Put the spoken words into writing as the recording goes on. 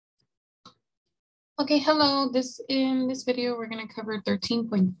Okay, hello. In this video, we're going to cover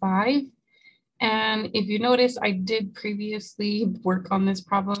 13.5. And if you notice, I did previously work on this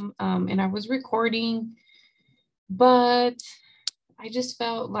problem and I was recording, but I just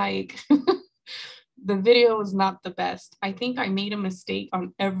felt like the video was not the best. I think I made a mistake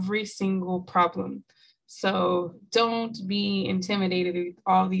on every single problem. So don't be intimidated with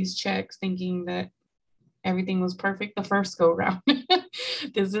all these checks thinking that everything was perfect the first go round.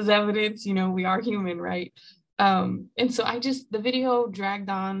 This is evidence, we are human, right? And so the video dragged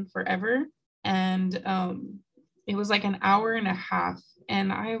on forever, and it was like an hour and a half.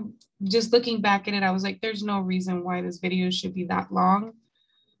 And I just looking back at it, I was like, there's no reason why this video should be that long.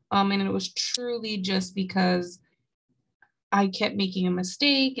 And it was truly just because I kept making a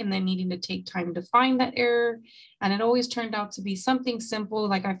mistake and then needing to take time to find that error. And it always turned out to be something simple,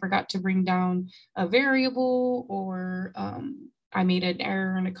 like I forgot to bring down a variable, or I made an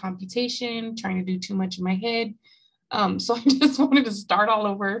error in a computation, trying to do too much in my head. So I just wanted to start all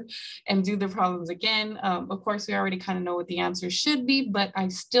over and do the problems again. Of course, we already kind of know what the answers should be, but I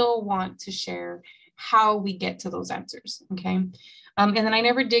still want to share how we get to those answers, okay? And then I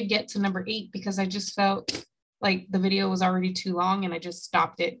never did get to number 8 because I just felt like the video was already too long and I just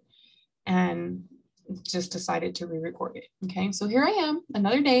stopped it and just decided to re-record it. Okay, so here I am,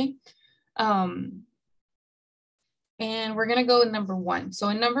 another day. And we're gonna go in number 1. So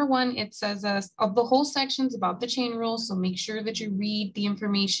in number 1, it says of the whole section's about the chain rule. So make sure that you read the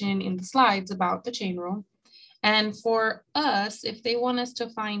information in the slides about the chain rule. And for us, if they want us to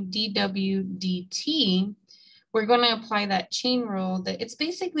find dw dt, we're gonna apply that chain rule. That it's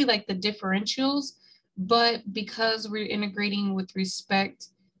basically like the differentials, but because we're integrating with respect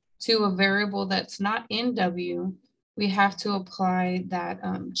to a variable that's not in W, we have to apply that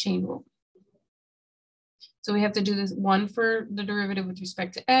chain rule. So we have to do this one for the derivative with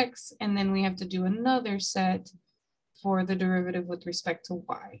respect to X, and then we have to do another set for the derivative with respect to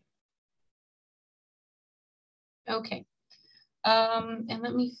Y. Okay, and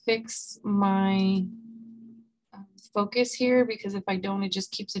let me fix my focus here, because if I don't, it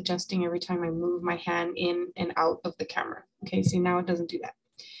just keeps adjusting every time I move my hand in and out of the camera. Okay, see, now it doesn't do that.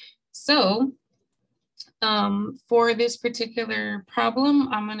 So for this particular problem,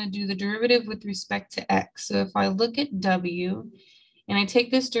 I'm going to do the derivative with respect to X. So if I look at W and I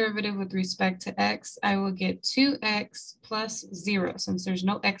take this derivative with respect to X, I will get 2X plus 0. Since there's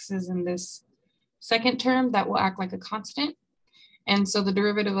no X's in this second term, that will act like a constant. And so the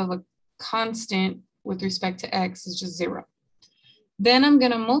derivative of a constant with respect to X is just 0. Then I'm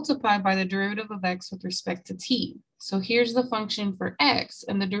going to multiply by the derivative of X with respect to T. So here's the function for X,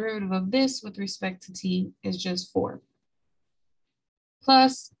 and the derivative of this with respect to T is just 4.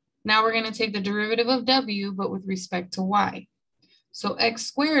 Plus, now we're going to take the derivative of W, but with respect to Y. So X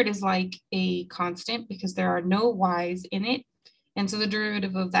squared is like a constant because there are no Y's in it. And so the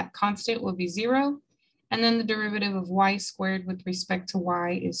derivative of that constant will be 0. And then the derivative of Y squared with respect to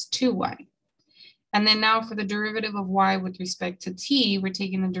Y is 2Y. And then now for the derivative of Y with respect to T, we're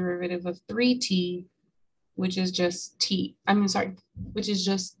taking the derivative of 3T, which is just which is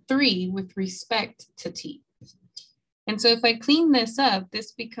just 3 with respect to T. And so if I clean this up,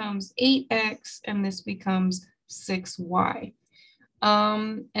 this becomes 8X and this becomes 6Y.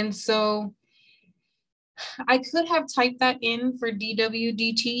 And so I could have typed that in for dw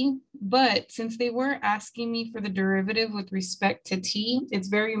dt, but since they were asking me for the derivative with respect to t, it's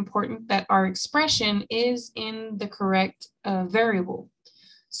very important that our expression is in the correct variable.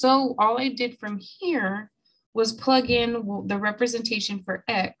 So all I did from here was plug in the representation for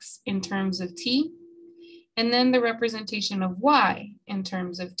x in terms of t, and then the representation of y in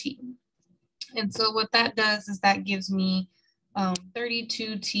terms of t. And so what that does is that gives me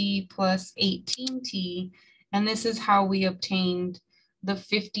 32t plus 18t, and this is how we obtained the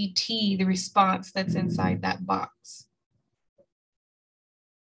 50t, the response that's inside that box.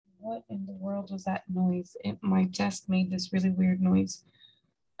 What in the world was that noise? My desk made this really weird noise.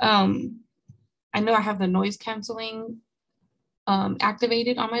 I know I have the noise canceling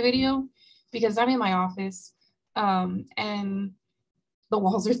activated on my video because I'm in my office and the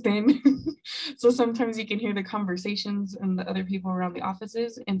walls are thin. So sometimes you can hear the conversations and the other people around the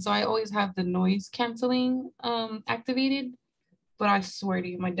offices. And so I always have the noise canceling activated. But I swear to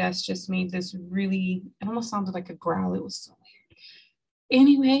you, my desk just made this really, it almost sounded like a growl. It was so weird.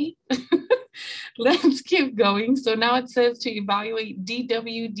 Anyway, let's keep going. So now it says to evaluate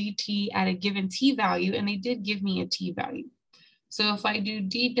dw dt at a given t value, and they did give me a t value. So if I do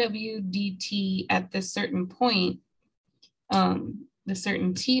dw dt at this certain point, the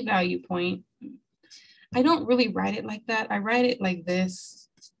certain t value point, I don't really write it like that. I write it like this.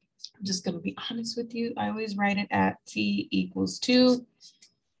 I'm just going to be honest with you. I always write it at t equals 2.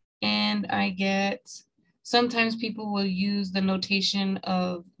 And I get, sometimes people will use the notation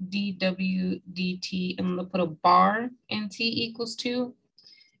of dw dt and they'll put a bar in t equals 2.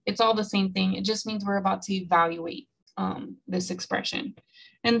 It's all the same thing. It just means we're about to evaluate this expression.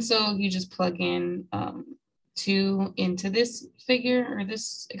 And so you just plug in 2 into this figure or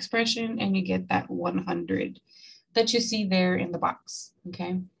this expression, and you get that 100 that you see there in the box,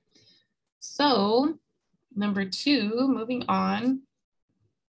 okay? So number 2, moving on.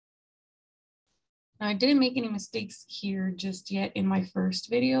 Now, I didn't make any mistakes here just yet in my first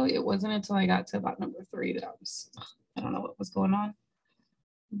video. It wasn't until I got to about number 3 that I don't know what was going on.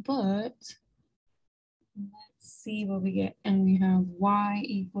 But let's see what we get. And we have y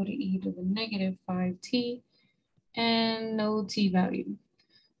equal to e to the negative 5t and no t value.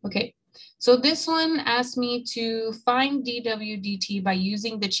 Okay, so this one asked me to find dw dt by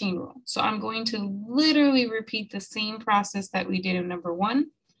using the chain rule. So I'm going to literally repeat the same process that we did in number 1.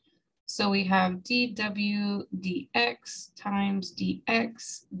 So we have dw dx times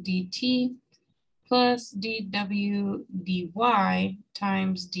dx dt plus dw dy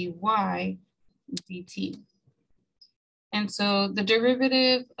times dy dt. And so the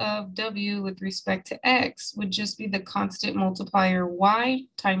derivative of w with respect to x would just be the constant multiplier y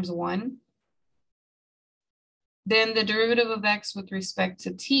times 1. Then the derivative of x with respect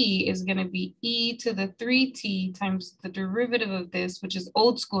to t is going to be e to the 3t times the derivative of this, which is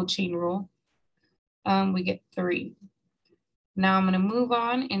old school chain rule. We get 3. Now I'm going to move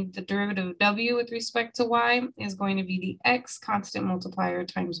on, and the derivative of w with respect to y is going to be the x constant multiplier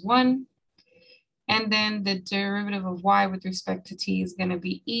times 1. And then the derivative of y with respect to t is going to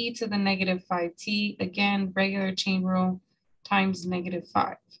be e to the negative 5t, again, regular chain rule, times negative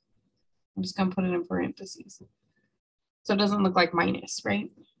 5. I'm just going to put it in parentheses, so it doesn't look like minus,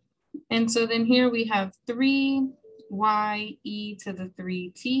 right? And so then here we have 3y e to the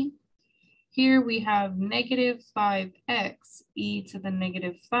 3t. Here we have negative 5x e to the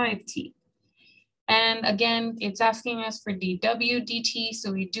negative 5t. And again, it's asking us for dw dt,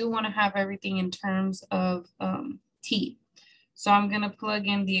 so we do want to have everything in terms of t. So I'm going to plug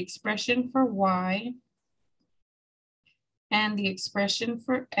in the expression for y and the expression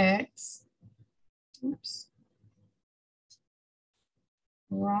for x. Oops.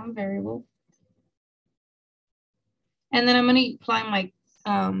 Wrong variable. And then I'm going to apply my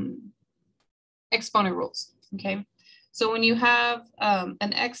exponent rules, okay? So when you have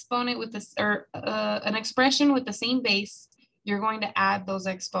an exponent with this, or an expression with the same base, you're going to add those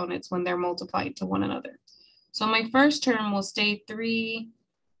exponents when they're multiplied to one another. So my first term will stay 3.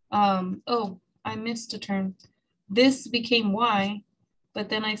 Oh, I missed a term. This became y, but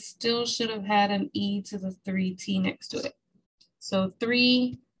then I still should have had an e to the 3t next to it. So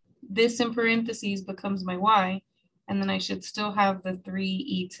 3, this in parentheses becomes my y, and then I should still have the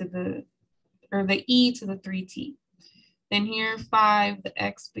 3e to the, or the e to the 3t. Then here 5, the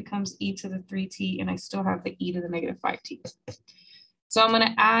x becomes e to the 3t, and I still have the e to the negative 5t. So I'm going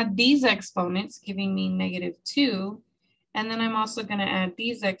to add these exponents, giving me negative 2. And then I'm also going to add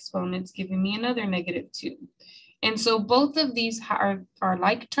these exponents, giving me another negative 2. And so both of these are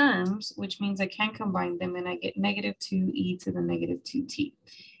like terms, which means I can combine them, and I get negative 2e to the negative 2t.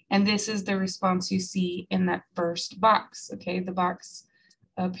 And this is the response you see in that first box, okay, the box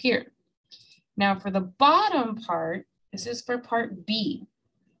up here. Now for the bottom part, this is for part B.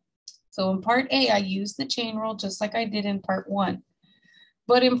 So in part A, I used the chain rule just like I did in part 1.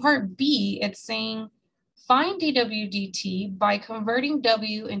 But in part B, it's saying find dw dt by converting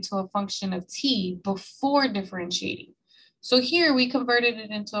w into a function of t before differentiating. So here we converted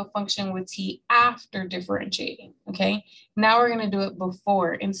it into a function with t after differentiating, okay? Now we're going to do it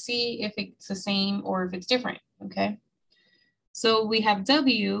before and see if it's the same or if it's different, okay? So we have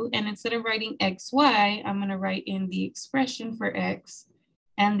w, and instead of writing xy, I'm going to write in the expression for x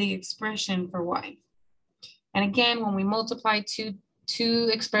and the expression for y. And again, when we multiply two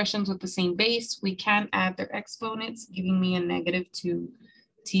expressions with the same base, we can add their exponents, giving me a negative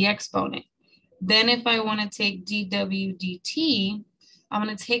 2t exponent. Then if I want to take dw dt, I'm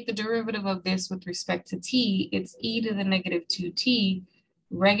going to take the derivative of this with respect to t. It's e to the negative 2t,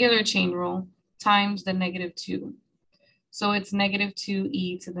 regular chain rule, times the negative 2. So it's negative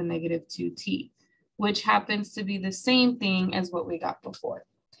 2e to the negative 2t, which happens to be the same thing as what we got before.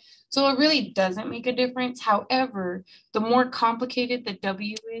 So it really doesn't make a difference. However, the more complicated the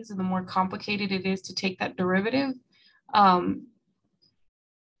w is and the more complicated it is to take that derivative,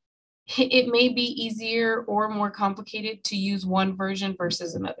 it may be easier or more complicated to use one version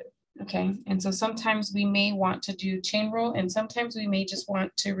versus another, Okay, and so sometimes we may want to do chain rule, and sometimes we may just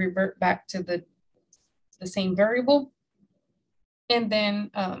want to revert back to the same variable and then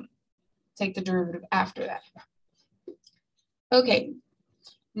take the derivative after that. Okay,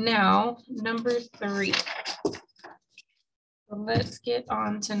 now number 3. So let's get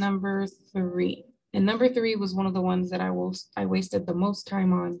on to number 3. And number 3 was one of the ones that I wasted the most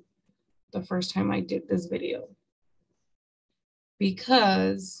time on the first time I did this video.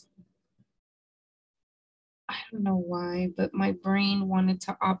 Because I don't know why, but my brain wanted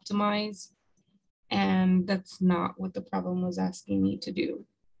to optimize, and that's not what the problem was asking me to do.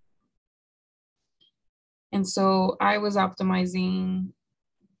 And so I was optimizing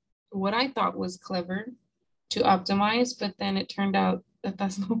what I thought was clever to optimize, but then it turned out that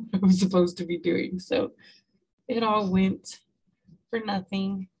that's not what I was supposed to be doing. So it all went for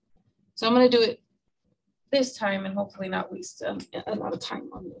nothing. So I'm going to do it this time and hopefully not waste a lot of time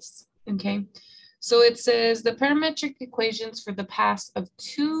on this. Okay. So it says the parametric equations for the path of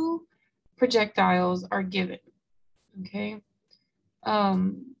 2 projectiles are given. Okay.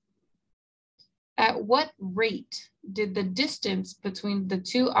 At what rate did the distance between the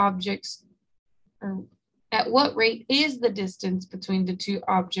 2 objects, or at what rate is the distance between the 2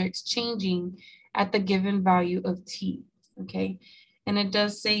 objects changing at the given value of t? Okay. And it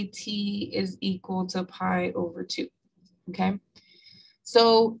does say t is equal to pi over 2. Okay.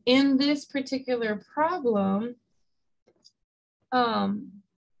 So in this particular problem,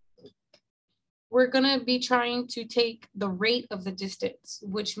 we're going to be trying to take the rate of the distance,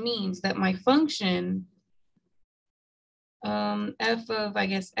 which means that my function, f of, I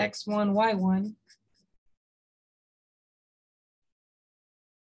guess, x1, y1,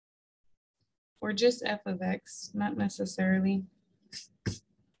 or just f of x, not necessarily,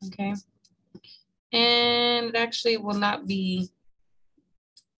 okay? And it actually will not be,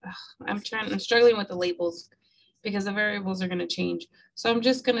 I'm struggling with the labels because the variables are going to change. So I'm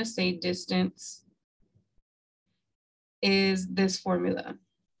just going to say distance is this formula.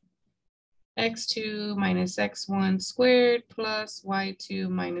 x2 minus x1 squared plus y2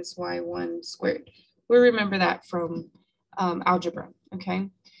 minus y1 squared. We remember that from algebra, okay?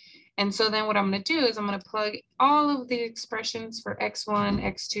 And so then what I'm going to do is I'm going to plug all of the expressions for x1,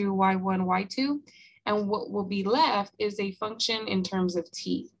 x2, y1, y2, and what will be left is a function in terms of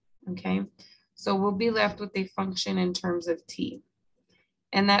t, okay? So we'll be left with a function in terms of t.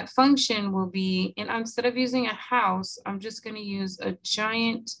 And that function will be, and instead of using a house, I'm just going to use a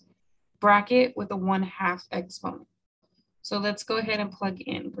giant bracket with a 1/2 exponent. So let's go ahead and plug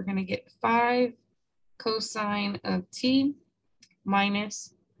in. We're going to get 5 cosine of t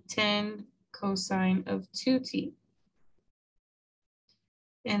minus 10 cosine of 2t.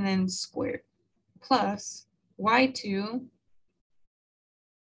 And then squared plus y2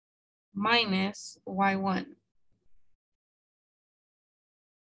 minus y1.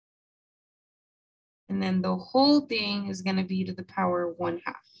 And then the whole thing is going to be to the power 1/2.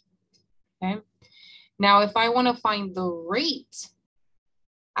 Okay. Now, if I want to find the rate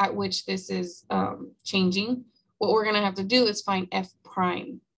at which this is changing, what we're going to have to do is find f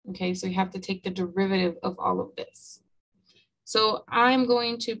prime. Okay, so you have to take the derivative of all of this. So I'm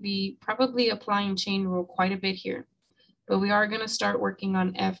going to be probably applying chain rule quite a bit here, but we are going to start working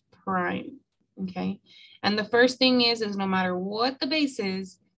on f prime. Okay, and the first thing is no matter what the base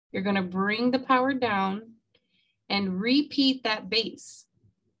is, you're going to bring the power down and repeat that base.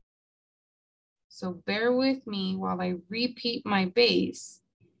 So bear with me while I repeat my base,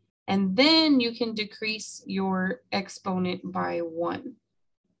 and then you can decrease your exponent by 1.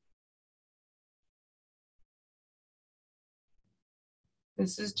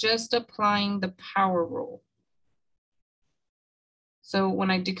 This is just applying the power rule. So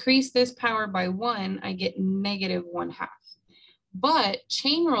when I decrease this power by 1, I get negative 1/2. But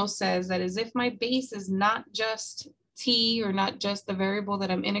chain rule says that as if my base is not just t, or not just the variable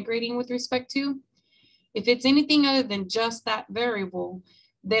that I'm integrating with respect to, if it's anything other than just that variable,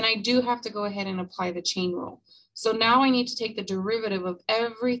 then I do have to go ahead and apply the chain rule. So now I need to take the derivative of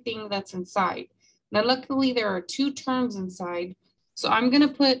everything that's inside. Now, luckily, there are 2 terms inside. So I'm going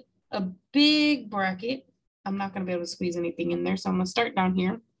to put a big bracket. I'm not going to be able to squeeze anything in there. So I'm going to start down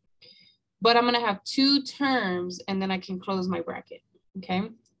here. But I'm going to have 2 terms, and then I can close my bracket. Okay.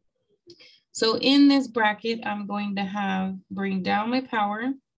 So in this bracket, I'm going to bring down my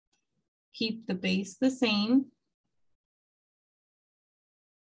power, keep the base the same,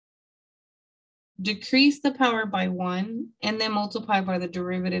 decrease the power by 1, and then multiply by the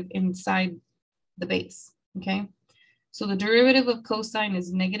derivative inside the base, okay? So the derivative of cosine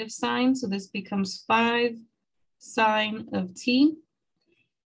is negative sine, so this becomes 5 sine of t.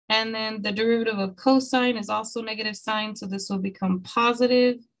 And then the derivative of cosine is also negative sign, so this will become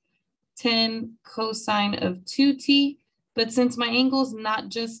positive 10 cosine of 2t. But since my angle is not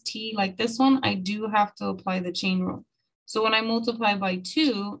just t like this one, I do have to apply the chain rule. So when I multiply by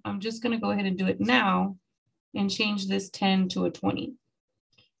 2, I'm just going to go ahead and do it now and change this 10 to a 20.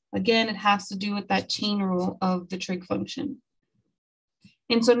 Again, it has to do with that chain rule of the trig function.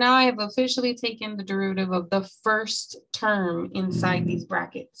 And so now I have officially taken the derivative of the first term inside these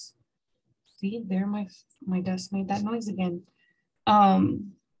brackets. See, there my desk made that noise again. Now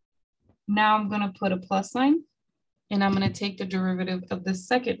I'm going to put a plus sign, and I'm going to take the derivative of the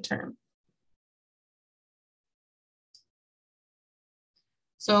second term.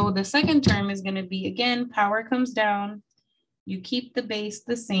 So the second term is going to be, again, power comes down. You keep the base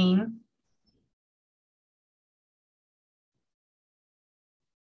the same.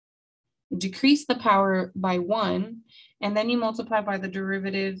 Decrease the power by 1, and then you multiply by the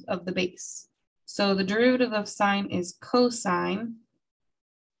derivative of the base. So the derivative of sine is cosine,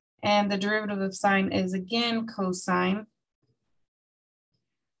 and the derivative of sine is again cosine.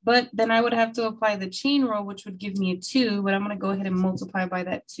 But then I would have to apply the chain rule, which would give me a 2, but I'm going to go ahead and multiply by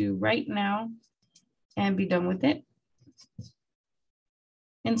that 2 right now and be done with it.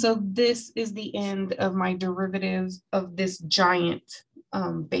 And so this is the end of my derivative of this giant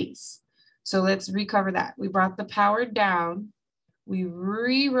base. So let's recover that. We brought the power down, we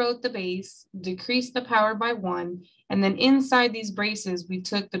rewrote the base, decreased the power by 1, and then inside these braces, we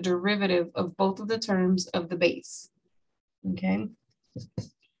took the derivative of both of the terms of the base, okay?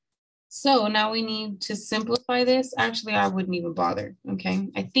 So now we need to simplify this. Actually, I wouldn't even bother, okay?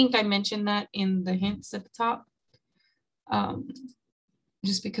 I think I mentioned that in the hints at the top,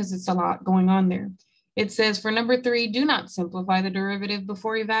 just because it's a lot going on there. It says for number 3, do not simplify the derivative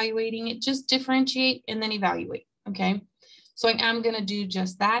before evaluating it, just differentiate and then evaluate, okay? So I am gonna do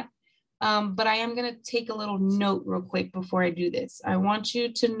just that, but I am gonna take a little note real quick before I do this. I want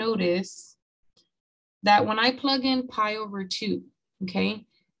you to notice that when I plug in pi over 2, okay,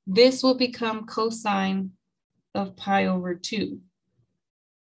 this will become cosine of pi over 2,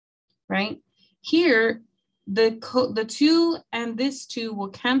 right? Here, the 2 and this 2 will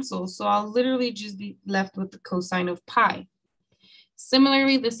cancel, so I'll literally just be left with the cosine of pi.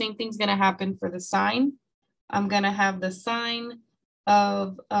 Similarly, the same thing's going to happen for the sine. I'm going to have the sine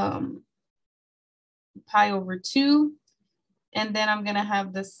of pi over 2, and then I'm going to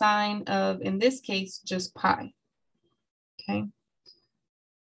have the sine of, in this case, just pi, okay?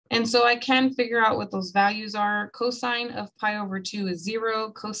 And so I can figure out what those values are. Cosine of pi over 2 is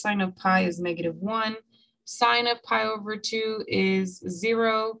 0. Cosine of pi is -1. Sine of pi over 2 is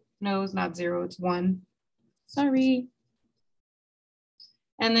 0. No, it's not 0, it's 1. Sorry.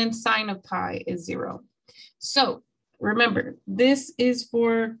 And then sine of pi is 0. So remember, this is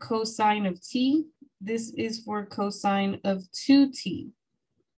for cosine of t. This is for cosine of 2t.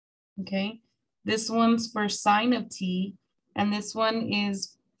 Okay. This one's for sine of t, and this one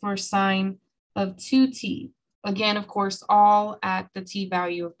is for sine of 2t. Again, of course, all at the t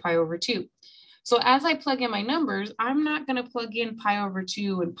value of pi over 2. So as I plug in my numbers, I'm not going to plug in pi over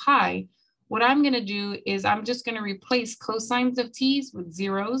 2 and pi. What I'm going to do is I'm just going to replace cosines of t's with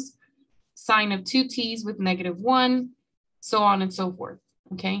zeros, sine of 2t's with -1, so on and so forth,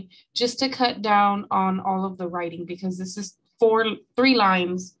 okay? Just to cut down on all of the writing, because this is 3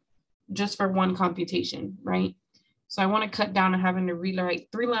 lines just for one computation, right? So I want to cut down on having to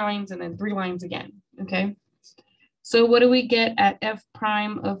rewrite 3 lines and then 3 lines again, okay? So what do we get at f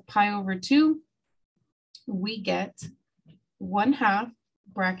prime of pi over 2? We get 1/2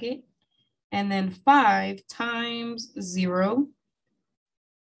 bracket, and then 5 times 0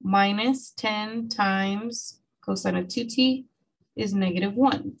 minus 10 times cosine of 2t is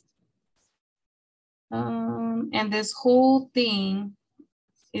 -1. And this whole thing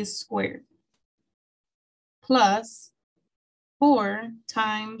is squared, plus 4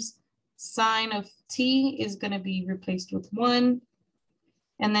 times sine of t is going to be replaced with 1,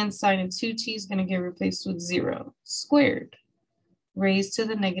 and then sine of 2t is going to get replaced with 0 squared, raised to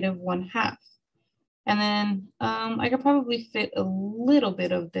the -1/2. And then I could probably fit a little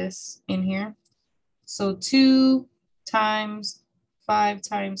bit of this in here. So 2 times 5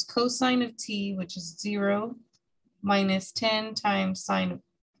 times cosine of t, which is 0, minus 10 times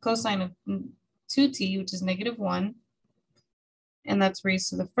cosine of 2t, which is -1. And that's raised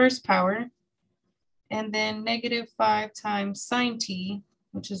to the first power. And then -5 times sine t,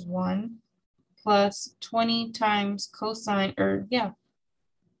 which is 1, plus 20 times cosine, or yeah.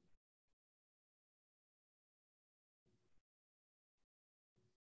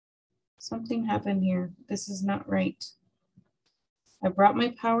 Something happened here. This is not right. I brought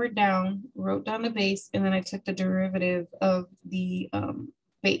my power down, wrote down the base, and then I took the derivative of the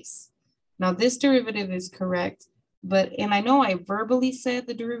base. Now this derivative is correct, and I know I verbally said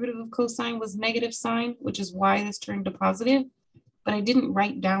the derivative of cosine was negative sine, which is why this turned to positive, but I didn't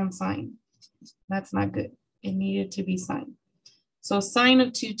write down sine. That's not good. It needed to be sine. So sine of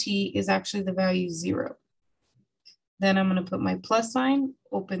 2t is actually the value 0. Then I'm going to put my plus sign,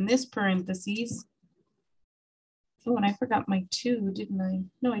 open this parentheses. Oh, and I forgot my 2, didn't I?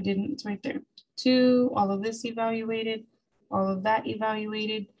 No, I didn't. It's right there. 2, all of this evaluated, all of that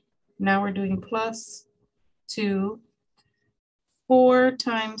evaluated. Now we're doing plus 2, 4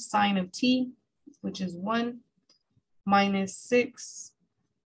 times sine of t, which is 1, minus 6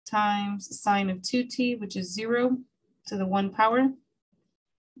 times sine of 2t, which is 0 to the 1 power.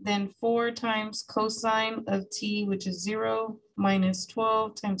 Then 4 times cosine of t, which is 0, minus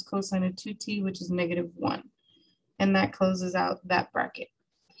 12 times cosine of 2t, which is negative 1. And that closes out that bracket.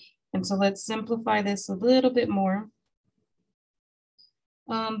 And so let's simplify this a little bit more.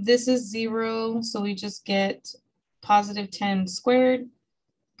 This is 0, so we just get positive 10 squared,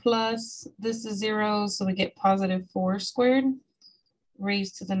 plus this is 0, so we get positive 4 squared,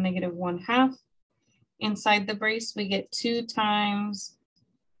 raised to the negative 1/2. Inside the brace, we get 2 times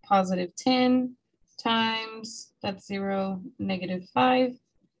positive 10 times, that's 0, negative 5,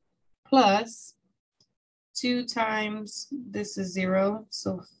 plus 2 times, this is 0,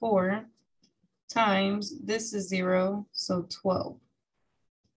 so 4, times, this is 0, so 12.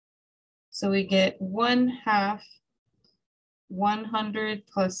 So we get 1/2, 100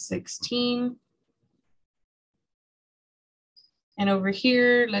 plus 16. And over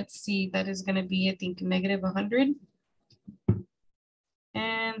here, let's see, that is going to be, I think, negative 100.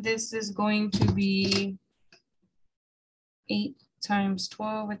 And this is going to be 8 times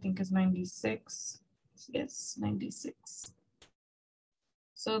 12, I think is 96. Yes, 96.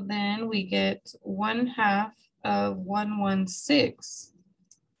 So then we get 1/2 of 116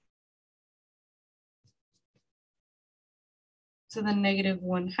 to the negative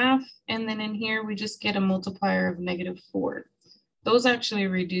 1/2. And then in here, we just get a multiplier of negative 4. Those actually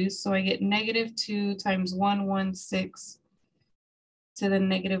reduce. So I get negative 2 times 116 to the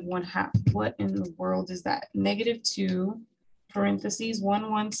negative 1/2. What in the world is that? Negative 2 parentheses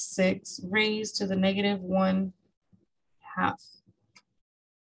 116 raised to the negative 1/2.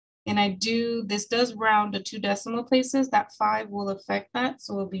 And this does round to 2 decimal places. That 5 will affect that.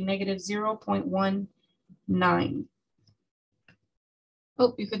 So it'll be negative 0.19.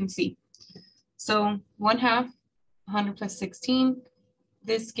 Oh, you couldn't see. So 1/2, 100 plus 16.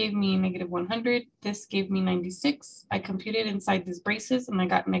 This gave me negative 100. This gave me 96. I computed inside these braces and I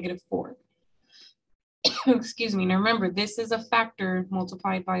got negative 4. Excuse me. Now remember, this is a factor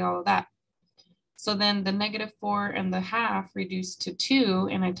multiplied by all of that. So then the negative 4 and the half reduced to 2,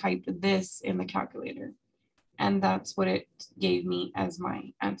 and I typed this in the calculator. And that's what it gave me as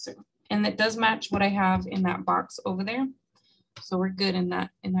my answer. And it does match what I have in that box over there. So we're good in that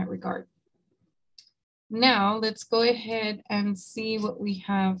regard. Now let's go ahead and see what we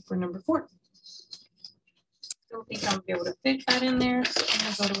have for number 4. Don't think I'll be able to fit that in there. So I'm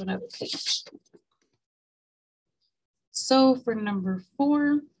gonna go to another page. So for number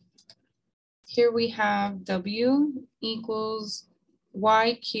 4, here we have W equals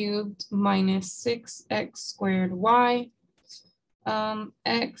y cubed minus 6x squared y.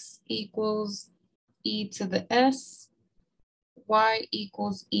 X equals e to the s. Y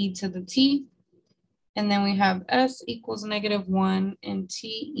equals e to the t. And then we have s equals negative 1 and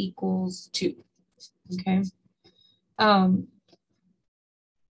t equals 2. Okay.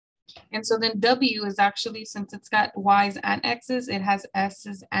 And so then W is actually, since it's got Y's and X's, it has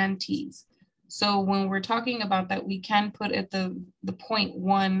S's and T's. So when we're talking about that, we can put at the point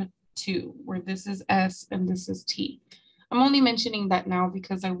 1, 2, where this is S and this is T. I'm only mentioning that now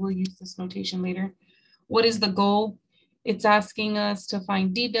because I will use this notation later. What is the goal? It's asking us to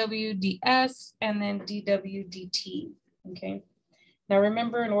find dW, ds, and then dW, dt, okay? Now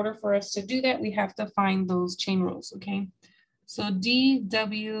remember, in order for us to do that, we have to find those chain rules, okay? So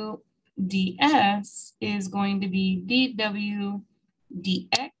dW, ds is going to be dW,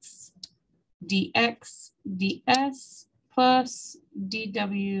 dx, dx, ds, plus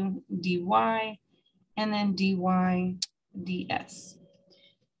dW, dy, and then dy, ds.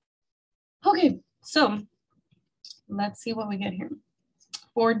 Okay, so let's see what we get here.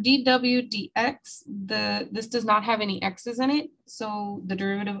 For dW dx, this does not have any x's in it, so the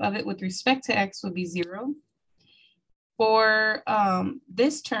derivative of it with respect to x would be 0. For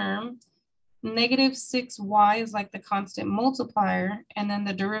this term, negative 6y is like the constant multiplier, and then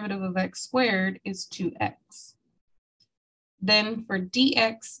the derivative of x squared is 2x. Then for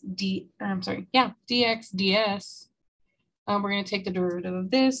dx ds, we're going to take the derivative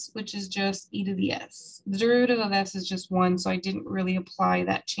of this, which is just e to the s. The derivative of s is just 1, so I didn't really apply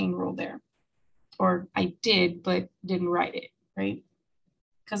that chain rule there. Or I did, but didn't write it, right?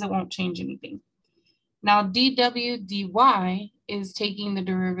 Because it won't change anything. Now dw dy is taking the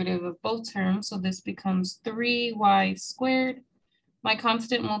derivative of both terms, so this becomes 3y squared. My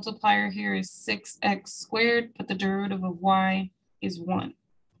constant multiplier here is 6x squared, but the derivative of y is 1.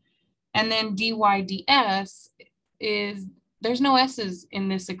 And then dy ds is, there's no s's in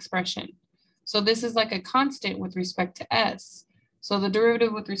this expression. So this is like a constant with respect to s. So the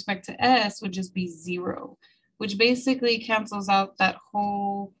derivative with respect to s would just be 0, which basically cancels out that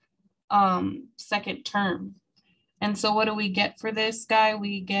whole second term. And so what do we get for this guy?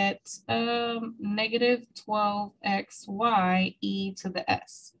 We get negative 12xy e to the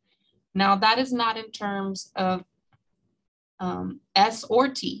s. Now that is not in terms of s or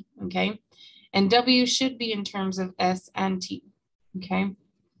t, okay? And w should be in terms of s and t, okay?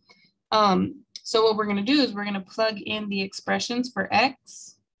 So what we're gonna do is we're gonna plug in the expressions for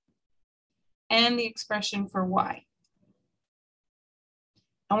x and the expression for y.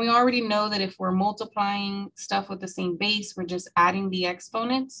 And we already know that if we're multiplying stuff with the same base, we're just adding the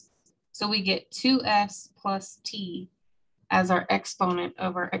exponents. So we get 2s plus t as our exponent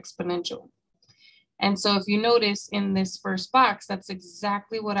of our exponential. And so if you notice in this first box, that's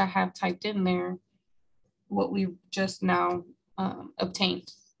exactly what I have typed in there, what we just now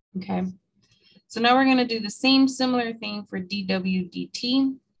obtained, okay? So now we're gonna do the same similar thing for dw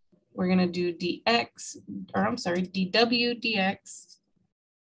dt. We're gonna do dw dx,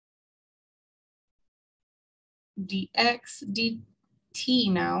 dx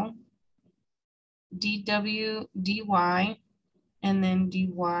dt now, dw dy, and then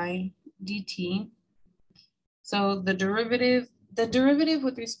dy dt. So the derivative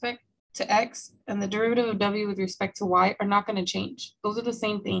with respect to x and the derivative of w with respect to y are not going to change. Those are the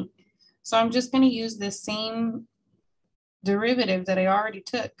same thing. So I'm just going to use the same derivative that I already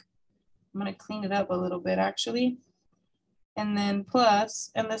took. I'm going to clean it up a little bit actually. And then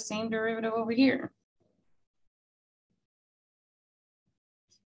plus, and the same derivative over here.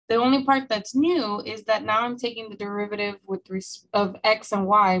 The only part that's new is that now I'm taking the derivative of x and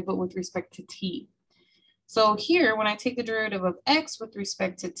y, but with respect to t. So here, when I take the derivative of x with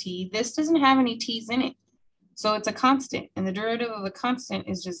respect to t, this doesn't have any t's in it. So it's a constant, and the derivative of a constant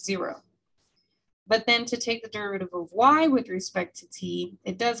is just 0. But then to take the derivative of y with respect to t,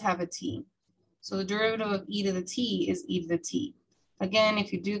 it does have a t. So the derivative of e to the t is e to the t. Again,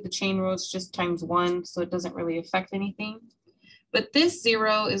 if you do the chain rule, it's just times 1, so it doesn't really affect anything. But this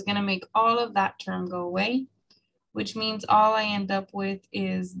 0 is going to make all of that term go away, which means all I end up with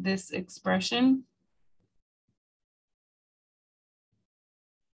is this expression.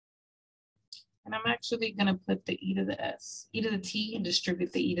 And I'm actually going to put the e to the s, e to the t, and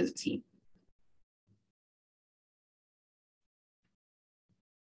distribute the e to the t.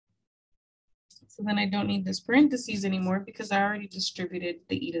 So then I don't need this parentheses anymore because I already distributed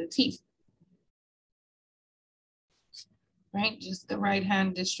the e to the t. Right, just the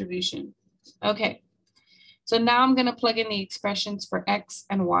right-hand distribution. Okay, so now I'm going to plug in the expressions for x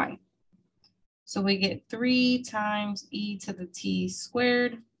and y. So we get 3 times e to the t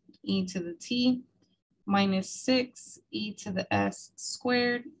squared, e to the t, minus 6 e to the s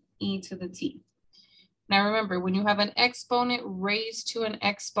squared, e to the t. Now remember, when you have an exponent raised to an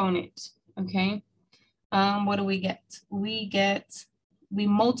exponent, okay, what do we get? We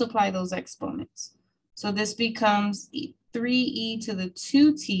multiply those exponents. So this becomes 3e to the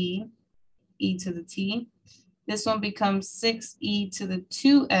 2t, e to the t. This one becomes 6e to the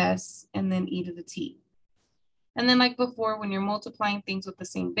 2s, and then e to the t. And then like before, when you're multiplying things with the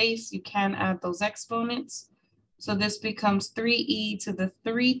same base, you can add those exponents. So this becomes 3e to the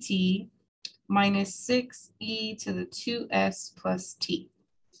 3t minus 6e to the 2s plus t.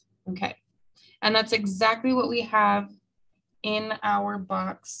 Okay, and that's exactly what we have in our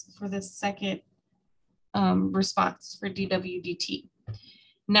box for the second response for dw dt.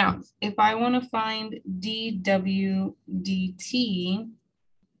 Now, if I want to find dw dt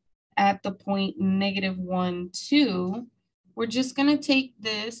at the point -1, 2, we're just going to take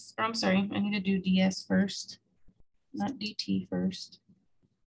this, or I'm sorry, I need to do ds first, not dt first.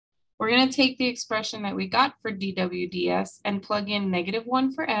 We're going to take the expression that we got for dw ds and plug in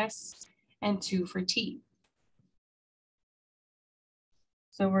 -1 for s and 2 for t.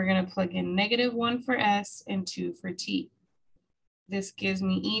 So we're going to plug in -1 for s and 2 for t. This gives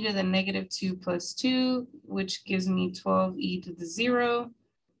me e to the -2 plus 2, which gives me 12e to the 0,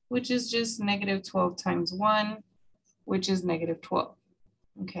 which is just -12 times 1, which is negative 12,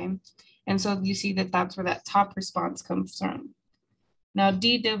 okay? And so you see that that's where that top response comes from. Now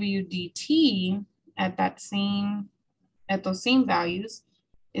dw dt at those same values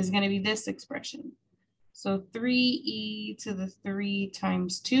is going to be this expression. So 3e to the 3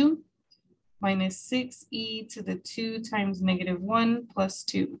 times 2 minus 6e to the 2 times negative 1 plus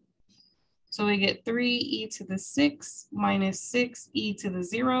 2. So we get 3e to the 6 minus 6e to the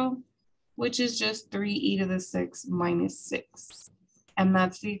 0, which is just 3e to the 6 minus 6. And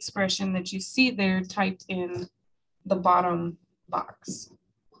that's the expression that you see there typed in the bottom box.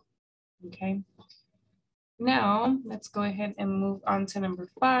 Okay. Now let's go ahead and move on to number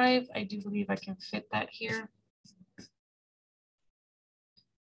 5. I do believe I can fit that here.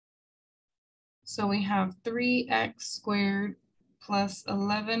 So we have 3x squared plus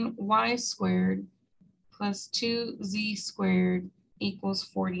 11y squared plus 2z squared equals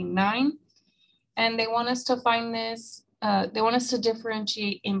 49. And they want us to find this, they want us to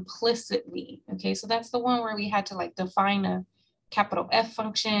differentiate implicitly. Okay, so that's the one where we had to like define a capital F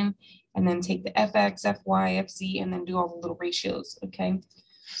function and then take the fx, fy, fz, and then do all the little ratios. Okay,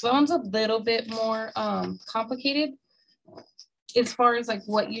 so that one's a little bit more complicated as far as like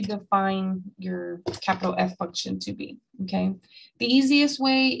what you define your capital F function to be. Okay, the easiest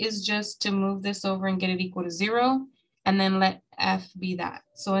way is just to move this over and get it equal to 0 and then let F be that.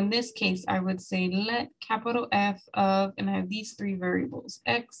 So in this case, I would say let capital F of, and I have these 3 variables,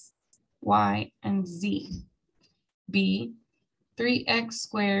 x, y, and z, be 3x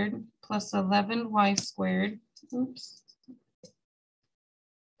squared plus 11y squared, oops,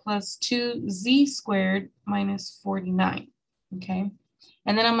 plus 2z squared minus 49, okay?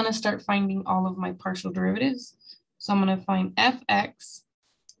 And then I'm gonna start finding all of my partial derivatives. So I'm gonna find fx.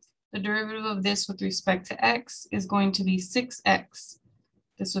 The derivative of this with respect to x is going to be 6x.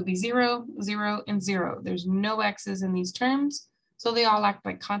 This would be 0, 0, and 0. There's no x's in these terms, so they all act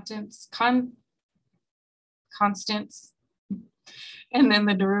like constants. And then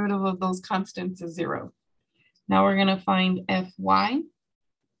the derivative of those constants is 0. Now we're going to find fy.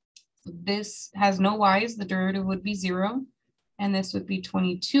 This has no y's. The derivative would be 0, and this would be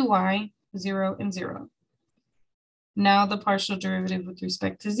 22y, 0, and 0. Now the partial derivative with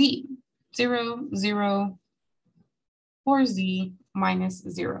respect to z, 0, 0, 4z minus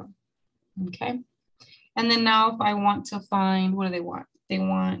 0, okay? And then now if I want to find, what do they want? They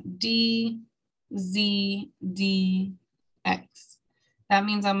want d, z, dx. That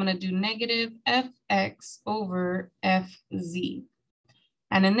means I'm gonna do negative fx over fz.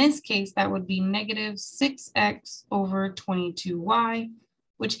 And in this case, that would be negative 6x over 22y,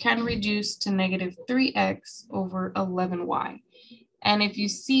 which can reduce to negative 3x over 11y. And if you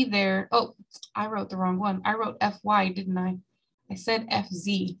see there, oh, I wrote the wrong one. I wrote fy, didn't I? I said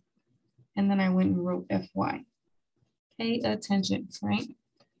fz, and then I went and wrote fy. Pay attention, right?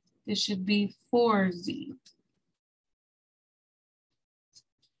 This should be 4z.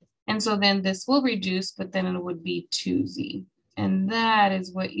 And so then this will reduce, but then it would be 2z. And that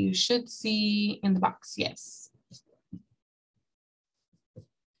is what you should see in the box, yes.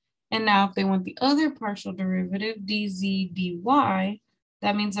 And now if they want the other partial derivative, dz dy,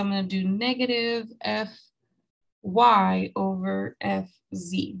 that means I'm going to do negative fy over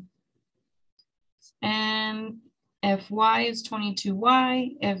fz. And fy is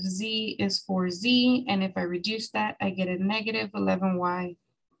 22y, fz is 4z, and if I reduce that, I get a negative 11y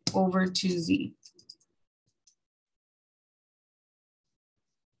over 2z.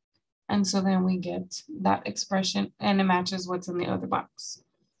 And so then we get that expression, and it matches what's in the other box.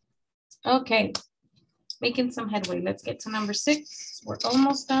 Okay, making some headway. Let's get to number 6. We're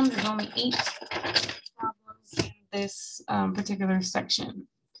almost done. There's only 8 problems in this particular section.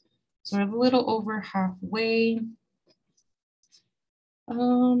 So we're a little over halfway.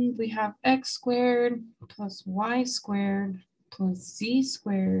 We have x squared plus y squared plus z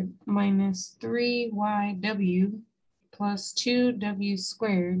squared minus 3yw plus 2w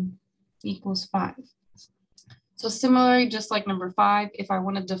squared equals 5. So similarly, just like number 5, if I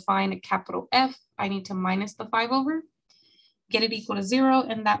want to define a capital F, I need to minus the 5 over, get it equal to 0,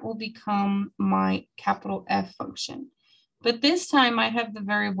 and that will become my capital F function. But this time I have the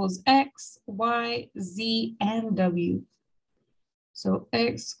variables x, y, z, and w. So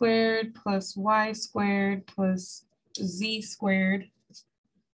x squared plus y squared plus z squared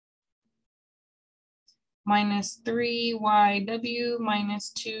minus 3yw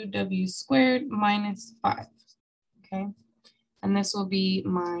minus 2w squared minus 5, okay? And this will be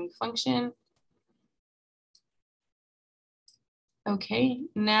my function. Okay,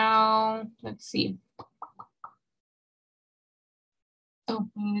 now let's see. Oh,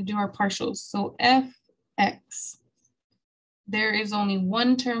 we need to do our partials. So fx, there is only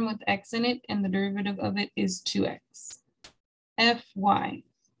one term with x in it, and the derivative of it is 2x. Fy.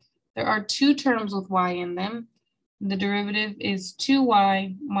 There are two terms with y in them. The derivative is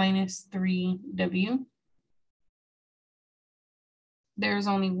 2y minus 3w. There's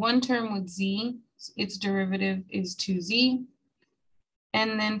only one term with z. Its derivative is 2z.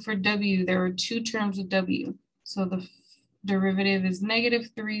 And then for w, there are two terms with w. So the derivative is negative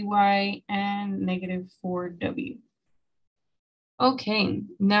 3y and negative 4w. Okay,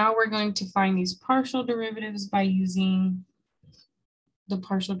 now we're going to find these partial derivatives by using the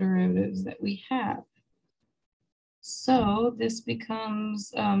partial derivatives that we have. So this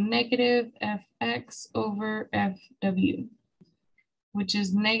becomes negative fx over fw, which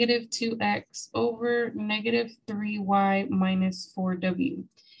is negative 2x over negative 3y minus 4w.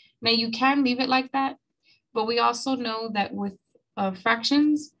 Now you can leave it like that, but we also know that with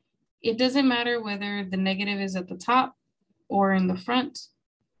fractions, it doesn't matter whether the negative is at the top or in the front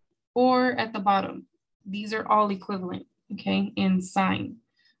or at the bottom. These are all equivalent, okay, in sign.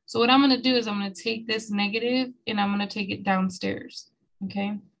 So what I'm going to do is I'm going to take this negative and I'm going to take it downstairs,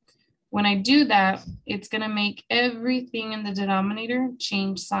 okay? When I do that, it's going to make everything in the denominator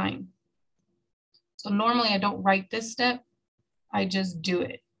change sign. So normally I don't write this step, I just do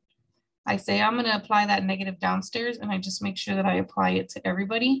it. I say I'm going to apply that negative downstairs and I just make sure that I apply it to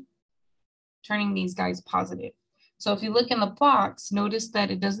everybody, turning these guys positive. So if you look in the box, notice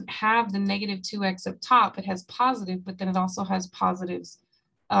that it doesn't have the negative 2x up top, it has positive, but then it also has positives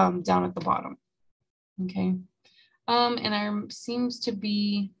down at the bottom, okay? And I seems to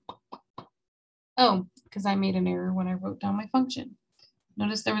be, oh, because I made an error when I wrote down my function.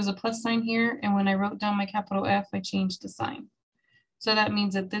 Notice there was a plus sign here, and when I wrote down my capital F, I changed the sign. So that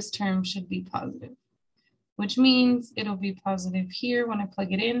means that this term should be positive, which means it'll be positive here when I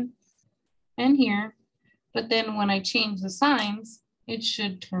plug it in and here, but then when I change the signs, it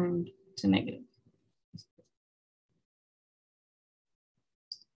should turn to negative.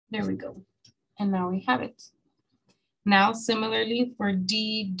 There we go. And now we have it. Now, similarly for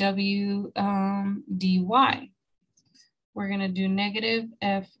dw dy, we're going to do negative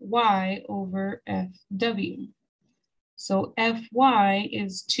fy over fw. So fy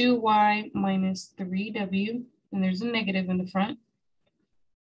is 2y minus 3w, and there's a negative in the front,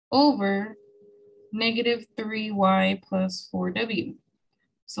 over negative 3y plus 4w.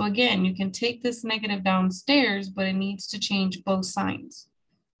 So again, you can take this negative downstairs, but it needs to change both signs.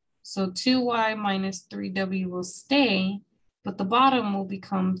 So 2y minus 3w will stay, but the bottom will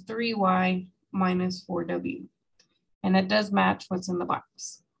become 3y minus 4w. And that does match what's in the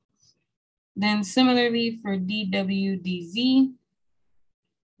box. Then similarly for dw dz,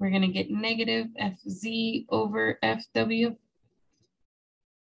 we're going to get negative fz over fw,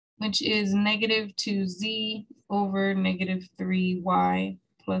 which is negative 2z over negative 3y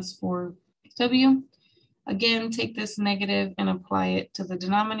plus 4w. Again, take this negative and apply it to the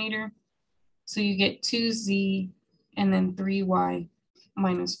denominator. So you get 2z and then 3y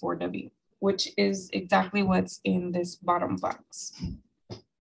minus 4w, which is exactly what's in this bottom box.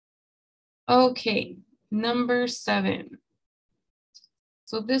 Okay, number 7.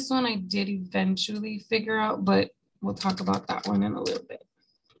 So this one I did eventually figure out, but we'll talk about that one in a little bit.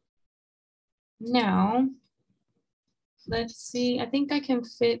 Now, let's see, I think I can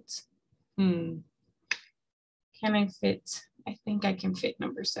fit, can I fit, I think I can fit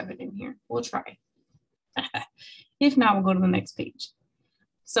number 7 in here. We'll try. If not, we'll go to the next page.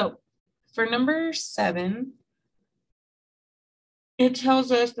 So for number 7, it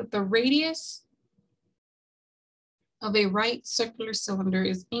tells us that the radius of a right circular cylinder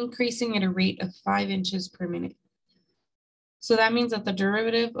is increasing at a rate of 5 inches per minute. So that means that the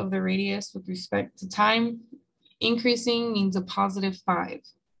derivative of the radius with respect to time increasing means a positive 5.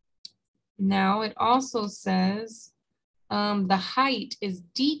 Now it also says the height is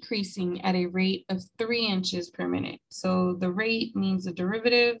decreasing at a rate of 3 inches per minute. So the rate means the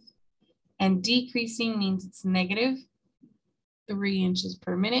derivative, and decreasing means it's negative 3 inches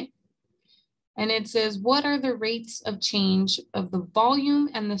per minute. And it says, what are the rates of change of the volume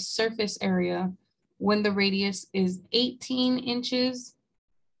and the surface area when the radius is 18 inches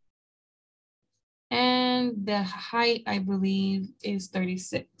and the height, I believe, is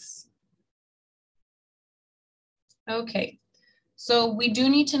 36. Okay, so we do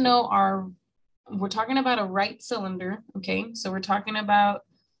need to know we're talking about a right cylinder, okay? So we're talking about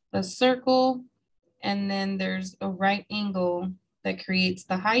a circle, and then there's a right angle that creates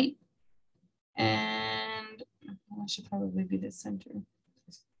the height. And that should probably be the center.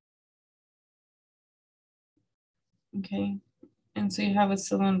 Okay, and so you have a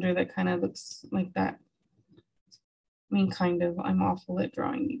cylinder that kind of looks like that. I mean, kind of, I'm awful at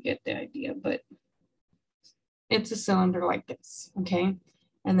drawing, you get the idea, but it's a cylinder like this, okay?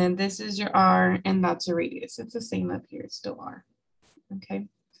 And then this is your R, and that's a radius. It's the same up here, it's still R, okay?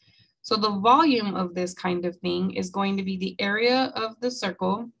 So the volume of this kind of thing is going to be the area of the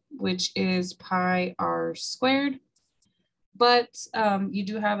circle, which is pi r squared. But you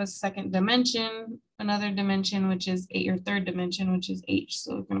do have a second dimension, another dimension, which is your third dimension, which is h.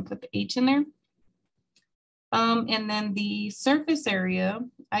 So we're going to put the h in there. And then the surface area,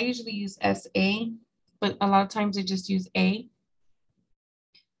 I usually use SA, but a lot of times I just use A.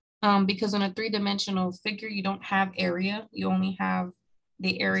 Because on a three-dimensional figure, you don't have area. You only have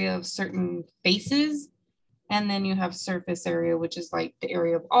the area of certain faces. And then you have surface area, which is like the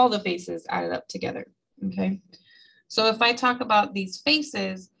area of all the faces added up together, okay? So if I talk about these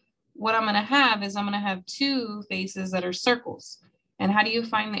faces, what I'm gonna have is I'm gonna have two faces that are circles. And how do you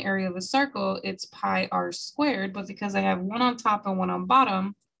find the area of a circle? It's pi r squared, but because I have one on top and one on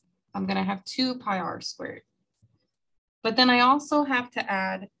bottom, I'm gonna have 2 pi r squared. But then I also have to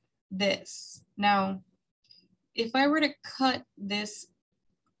add this. Now, if I were to cut this,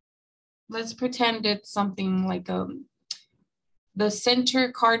 let's pretend it's something like the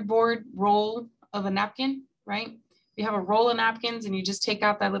center cardboard roll of a napkin, right? You have a roll of napkins and you just take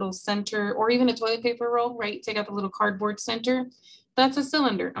out that little center, or even a toilet paper roll, right? Take out the little cardboard center. That's a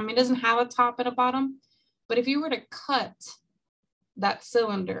cylinder. I mean, it doesn't have a top and a bottom, but if you were to cut that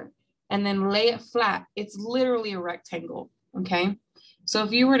cylinder and then lay it flat, it's literally a rectangle, okay? So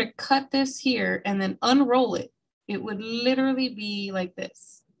if you were to cut this here and then unroll it, it would literally be like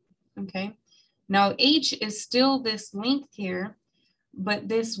this, okay? Now H is still this length here, but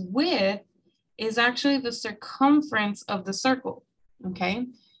this width is actually the circumference of the circle, okay?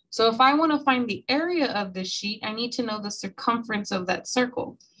 So if I want to find the area of this sheet, I need to know the circumference of that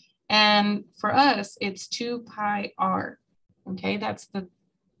circle. And for us, it's 2 pi r, okay? That's the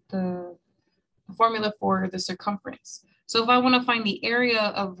formula for the circumference. So if I want to find the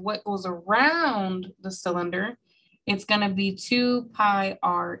area of what goes around the cylinder, it's going to be 2 pi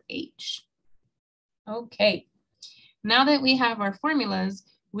r h. Okay, now that we have our formulas,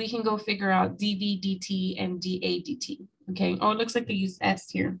 we can go figure out dV dt and dA dt. Okay, oh, it looks like they use S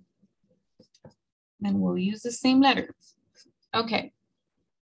here. Then we'll use the same letter. Okay.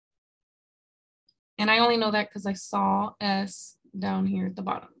 And I only know that because I saw S down here at the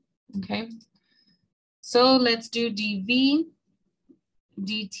bottom. Okay. So let's do dV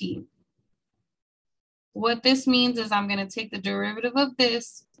dt. What this means is I'm going to take the derivative of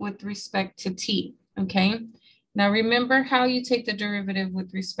this with respect to t. Okay. Now remember how you take the derivative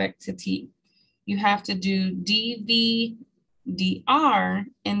with respect to t. You have to do dV dr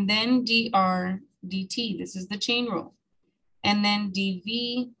and then dr dt. This is the chain rule. And then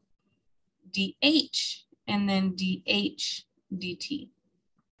dV dH and then dH dt.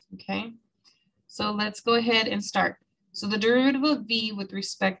 Okay, so let's go ahead and start. So the derivative of V with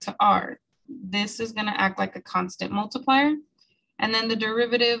respect to R, this is going to act like a constant multiplier. And then the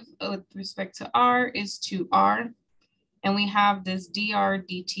derivative with respect to R is 2R. And we have this dr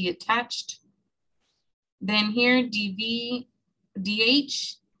dt attached. Then here dV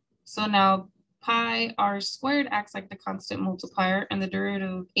dH. So now pi r squared acts like the constant multiplier, and the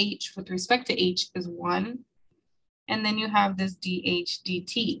derivative of h with respect to h is 1. And then you have this dH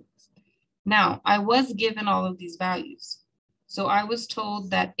dt. Now, I was given all of these values. So I was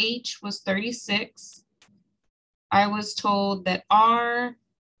told that h was 36. I was told that r,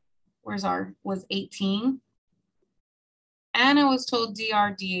 where's r, was 18. And I was told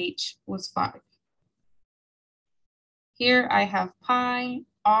dr dH was 5. Here I have pi,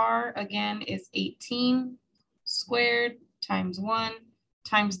 r again is 18 squared times 1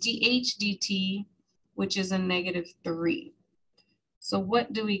 times dH dt, which is a -3. So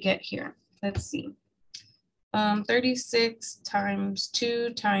what do we get here? Let's see. 36 times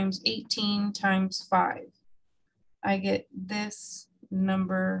 2 times 18 times 5. I get this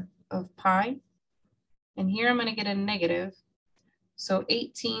number of pi. And here I'm going to get a negative. So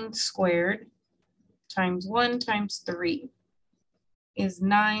 18 squared times 1 times 3 is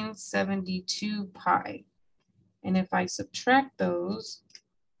 972 pi. And if I subtract those,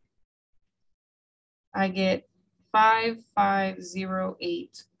 I get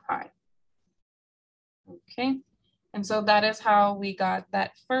 5508 pi. Okay, and so that is how we got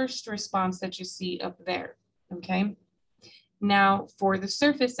that first response that you see up there. Okay, now for the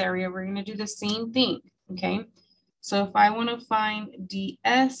surface area, we're going to do the same thing. Okay, so if I want to find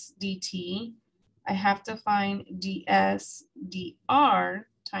ds dt, I have to find ds dr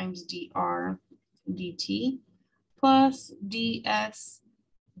times dr dt plus ds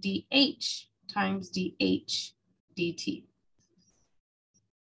dh times dh dt.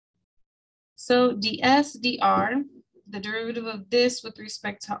 So ds dr, the derivative of this with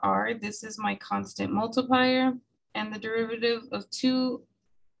respect to r, this is my constant multiplier, and the derivative of 2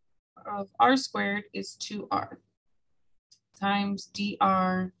 of r squared is 2r times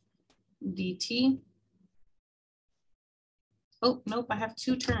dr dt. Oh, nope, I have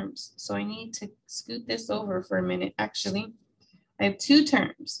 2 terms. So I need to scoot this over for a minute. Actually, I have 2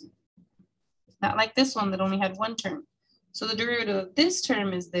 terms. Not like this one that only had 1 term. So the derivative of this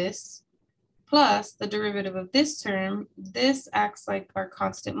term is this, plus the derivative of this term. This acts like our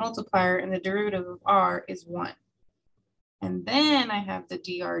constant multiplier, and the derivative of r is 1. And then I have the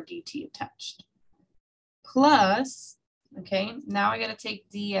dr dt attached. Plus, okay, now I got to take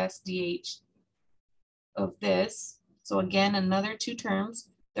ds dh of this. So again, another 2 terms.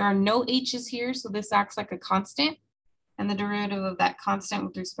 There are no h's here, so this acts like a constant. And the derivative of that constant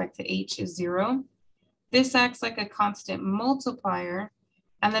with respect to h is 0. This acts like a constant multiplier,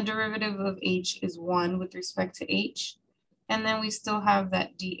 and the derivative of h is 1 with respect to h. And then we still have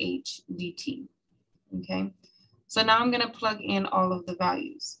that dh dt, okay? So now I'm gonna plug in all of the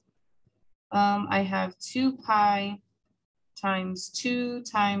values. I have 2 pi times 2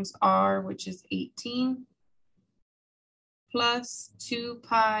 times r, which is 18, plus 2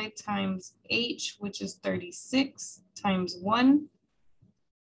 pi times h, which is 36, times 1.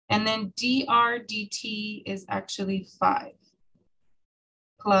 And then dr dt is actually 5.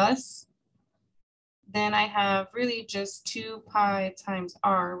 Plus, then I have really just 2 pi times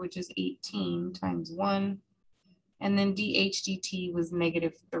r, which is 18, times 1. And then dh dt was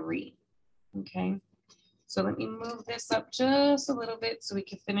 -3. Okay, so let me move this up just a little bit so we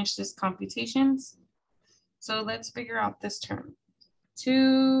can finish this computations. So let's figure out this term.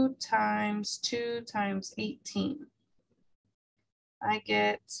 2 times 2 times 18. I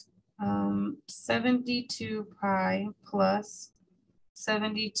get 72 pi plus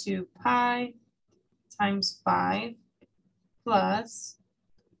 72 pi times 5 plus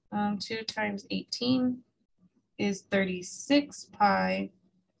 2 times 18 is 36 pi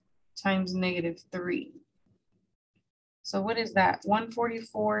times -3. So what is that?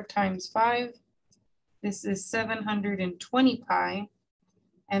 144 times 5. This is 720 pi.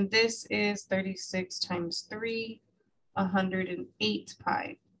 And this is 36 times 3, 108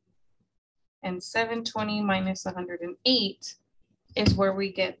 pi. And 720 minus 108 is where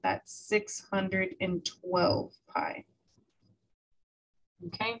we get that 612 pi.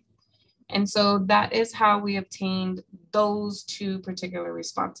 Okay, and so that is how we obtained those 2 particular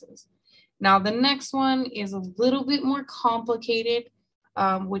responses. Now the next one is a little bit more complicated,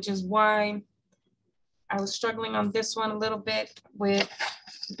 which is why I was struggling on this one a little bit with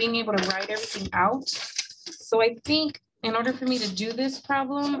being able to write everything out. So I think in order for me to do this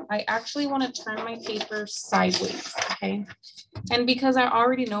problem, I actually want to turn my paper sideways, okay? And because I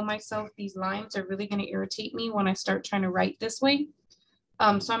already know myself, these lines are really going to irritate me when I start trying to write this way.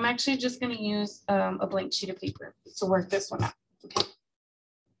 So I'm actually just going to use a blank sheet of paper to work this one out, okay?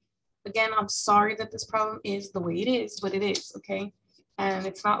 Again, I'm sorry that this problem is the way it is, but it is, okay? And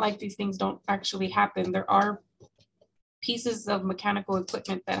it's not like these things don't actually happen. There are pieces of mechanical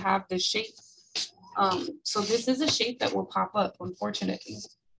equipment that have this shape. So this is a shape that will pop up, unfortunately,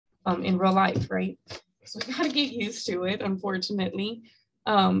 in real life, right? So we gotta get used to it, unfortunately.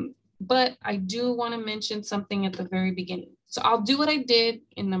 But I do wanna mention something at the very beginning. So I'll do what I did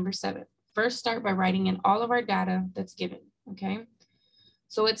in number 7. First, start by writing in all of our data that's given, okay?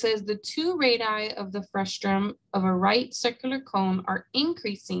 So it says the 2 radii of the frustum of a right circular cone are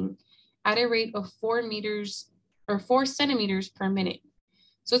increasing at a rate of 4 meters or 4 centimeters per minute.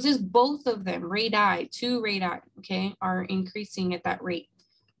 So it says both of them, radii, 2 radii, okay, are increasing at that rate,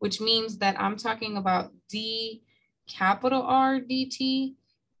 which means that I'm talking about d capital R dt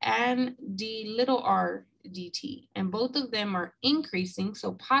and d little r dt. And both of them are increasing,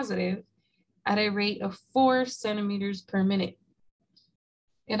 so positive, at a rate of 4 centimeters per minute.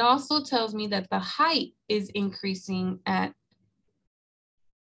 It also tells me that the height is increasing at,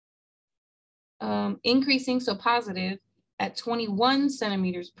 so positive, at 21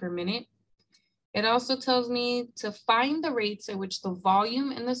 centimeters per minute. It also tells me to find the rates at which the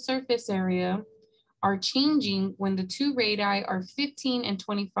volume and the surface area are changing when the 2 radii are 15 and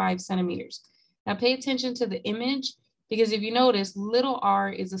 25 centimeters. Now pay attention to the image, because if you notice, little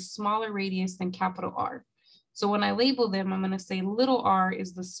r is a smaller radius than capital R. So when I label them, I'm going to say little r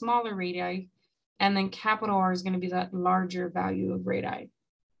is the smaller radii, and then capital R is going to be that larger value of radii.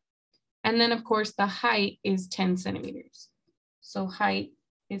 And then of course the height is 10 centimeters. So height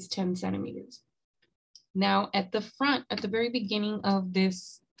is 10 centimeters. Now at the front, at the very beginning of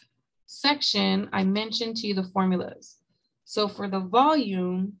this section, I mentioned to you the formulas. So for the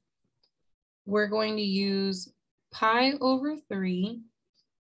volume, we're going to use pi over 3,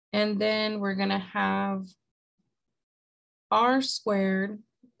 and then we're going to have r squared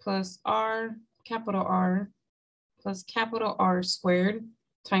plus r, capital R, plus capital R squared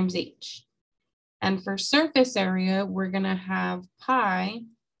times h. And for surface area, we're going to have pi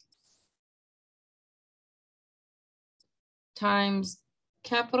times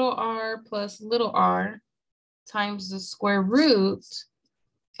capital R plus little r times the square root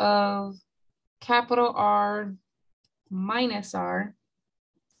of capital R minus r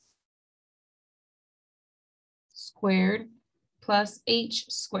squared plus h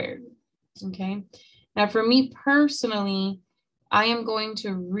squared. Okay. Now for me personally, I am going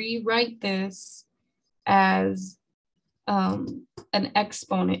to rewrite this as an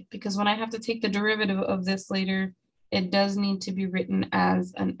exponent, because when I have to take the derivative of this later, it does need to be written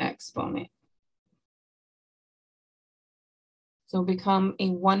as an exponent. So become a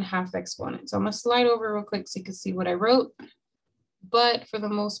 1/2 exponent. So I'm gonna slide over real quick so you can see what I wrote. But for the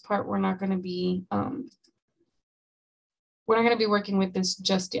most part, we're not gonna be working with this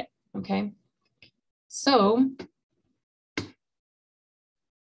just yet, okay? So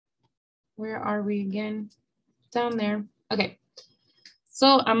where are we again? Down there. Okay.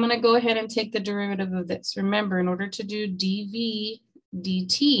 So I'm going to go ahead and take the derivative of this. Remember, in order to do dv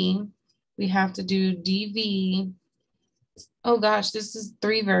dt, we have to do dv. Oh gosh, this is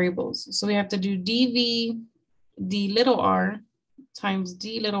 3 variables. So we have to do dv d little r times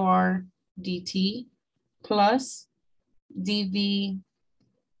d little r dt plus dv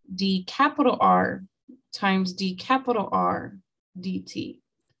d capital R times d capital R dt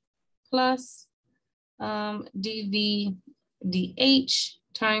plus dv dh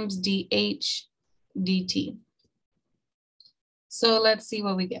times dh dt. So let's see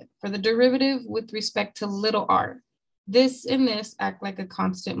what we get. For the derivative with respect to little r, this and this act like a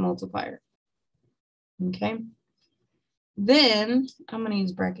constant multiplier. Okay. Then I'm going to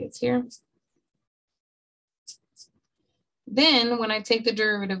use brackets here. Then when I take the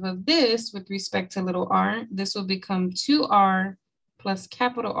derivative of this with respect to little r, this will become 2r plus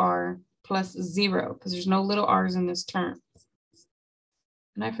capital R plus 0, because there's no little r's in this term.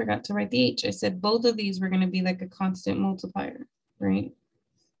 And I forgot to write the h. I said both of these were going to be like a constant multiplier, right?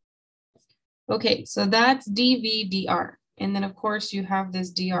 Okay, so that's dv dr. And then of course you have this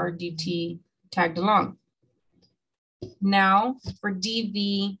dr dt tagged along. Now for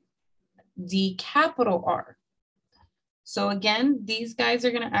dv d capital R. So again, these guys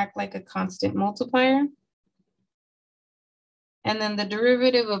are going to act like a constant multiplier. And then the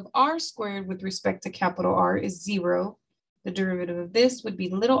derivative of r squared with respect to capital R is 0. The derivative of this would be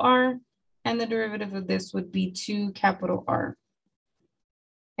little r, and the derivative of this would be 2 capital R.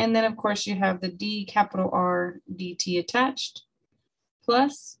 And then of course you have the d capital R dt attached,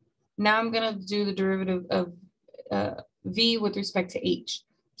 plus, now I'm going to do the derivative of v with respect to h.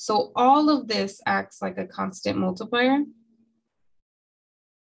 So all of this acts like a constant multiplier,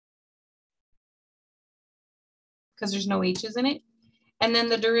 because there's no h's in it. And then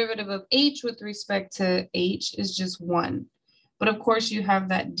the derivative of h with respect to h is just 1. But of course you have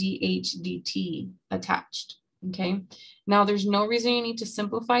that dh dt attached, okay? Now there's no reason you need to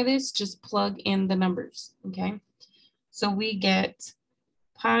simplify this, just plug in the numbers, okay? So we get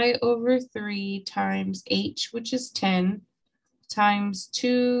pi over 3 times h, which is 10, times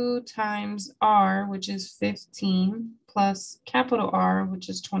 2 times r, which is 15, plus capital R, which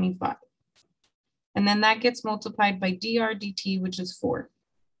is 25. And then that gets multiplied by dr dt, which is 4.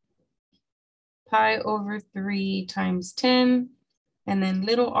 Pi over 3 times 10, and then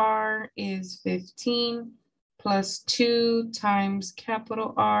little r is 15, plus 2 times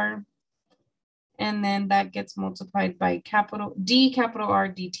capital R, and then that gets multiplied by capital R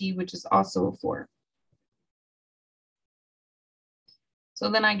dt, which is also a 4.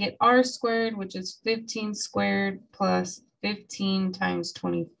 So then I get r squared, which is 15 squared plus 15 times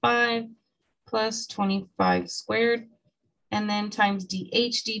 25 plus 25 squared, and then times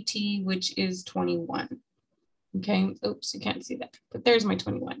dh dt, which is 21. Okay, oops, you can't see that, but there's my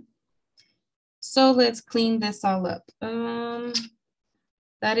 21. So let's clean this all up.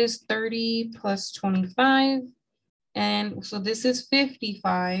 That is 30 plus 25. And so this is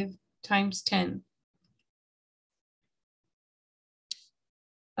 55 times 10.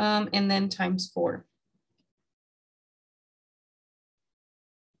 And then times 4.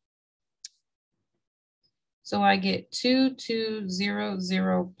 So I get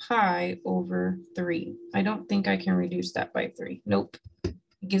 2200 pi over 3. I don't think I can reduce that by 3. Nope.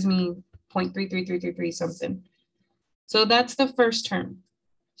 It gives me 0.33333 something. So that's the first term.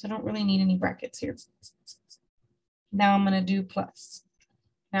 So I don't really need any brackets here. Now I'm going to do plus.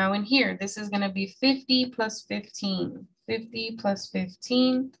 Now in here, this is going to be 50 plus 15. 50 plus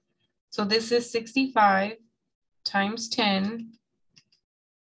 15. So this is 65 times 10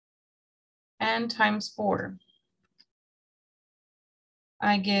 and times 4.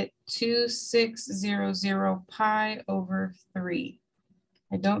 I get 2600 pi over 3.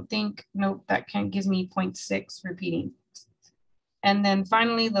 I don't think, nope, that gives me 0.6 repeating. And then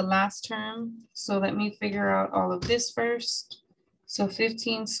finally the last term. So let me figure out all of this first. So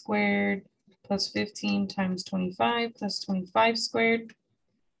 15 squared plus 15 times 25 plus 25 squared.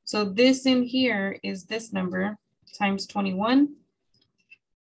 So this in here is this number times 21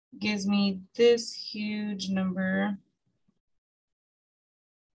 gives me this huge number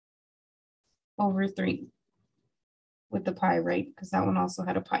over 3 with the pi, right? Because that one also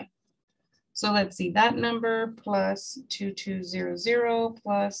had a pi. So let's see, that number plus 2200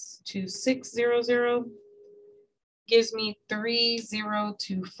 plus 2600 gives me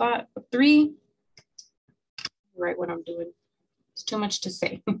 3025. Right, what I'm doing. It's too much to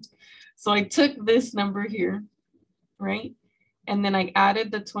say. So I took this number here, right? And then I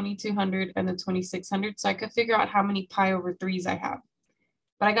added the 2200 and the 2600 so I could figure out how many pi over 3s I have.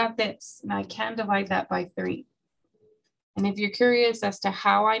 But I got this, and I can divide that by 3. And if you're curious as to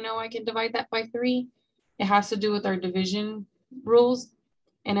how I know I can divide that by 3, it has to do with our division rules.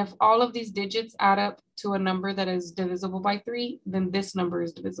 And if all of these digits add up to a number that is divisible by 3, then this number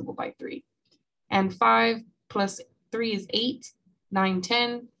is divisible by 3. And 5 plus 3 is 8, 9,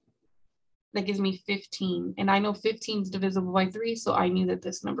 10. That gives me 15. And I know 15 is divisible by 3, so I knew that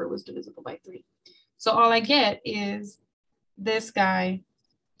this number was divisible by 3. So all I get is this guy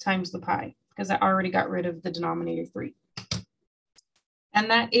times the pi, because I already got rid of the denominator 3. And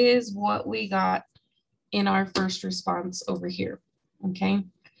that is what we got in our first response over here, okay?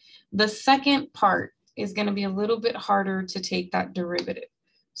 The second part is going to be a little bit harder to take that derivative.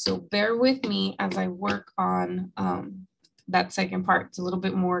 So bear with me as I work on that second part. It's a little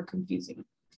bit more confusing.